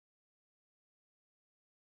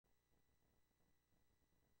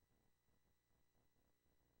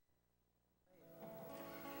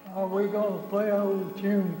we're going to play an old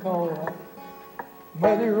tune called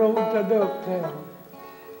Muddy Road to Ducktown.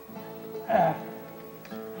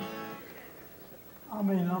 I'm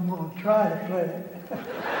going to try to play it.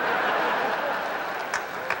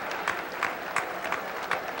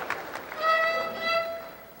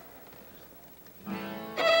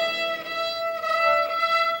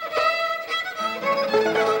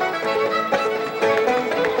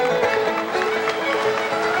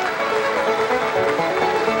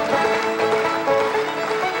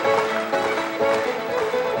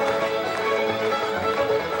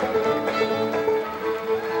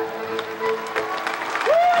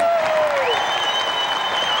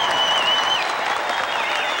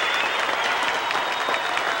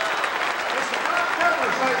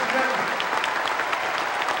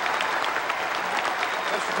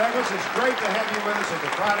 Douglas, it's great to have you with us at the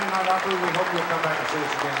Friday Night Opry. We hope you'll come back and see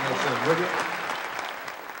us again real soon, would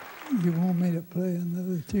you? You want me to play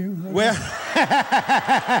another tune? Well,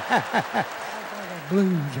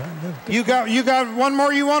 blues. You got one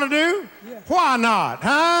more you want to do? Yeah. Why not,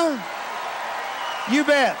 huh? You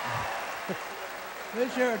bet.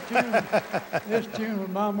 This tune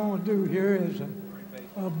that I'm going to do here is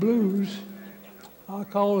a blues. I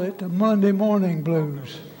call it the Monday Morning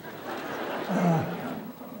Blues.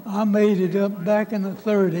 I made it up back in the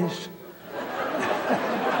 30s.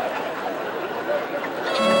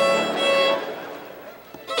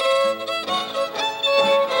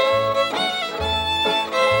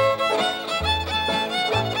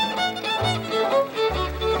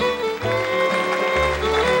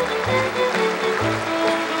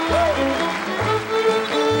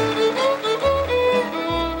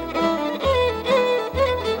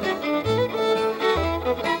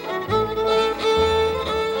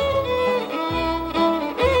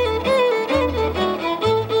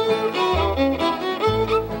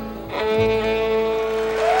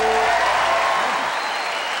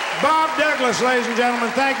 Ladies and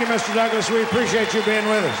gentlemen, thank you, Mr. Douglas. We appreciate you being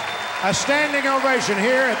with us. A standing ovation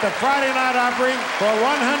here at the Friday Night Opry for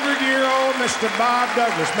 100-year-old Mr. Bob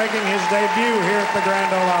Douglas making his debut here at the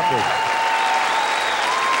Grand Ole Opry.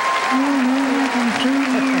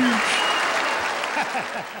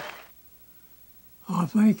 I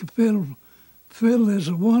think fiddle is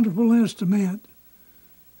a wonderful instrument,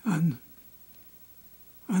 and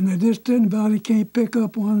that just anybody can't pick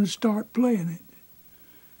up one and start playing it.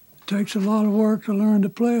 It takes a lot of work to learn to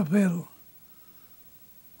play a fiddle.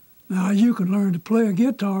 Now, you can learn to play a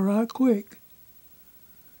guitar right quick,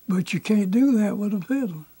 but you can't do that with a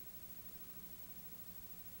fiddle.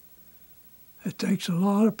 It takes a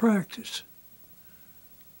lot of practice.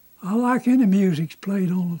 I like any music played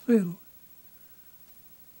on the fiddle.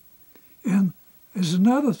 And there's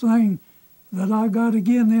another thing that I got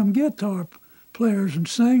again them guitar players and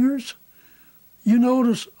singers. You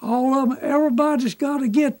notice all of them, everybody's got a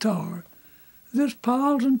guitar. There's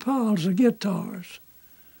piles and piles of guitars.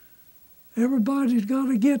 Everybody's got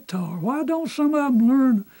a guitar. Why don't some of them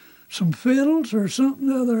learn some fiddles or something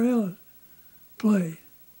other else play?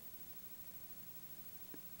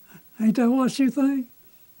 Ain't that what you think?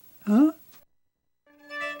 Huh?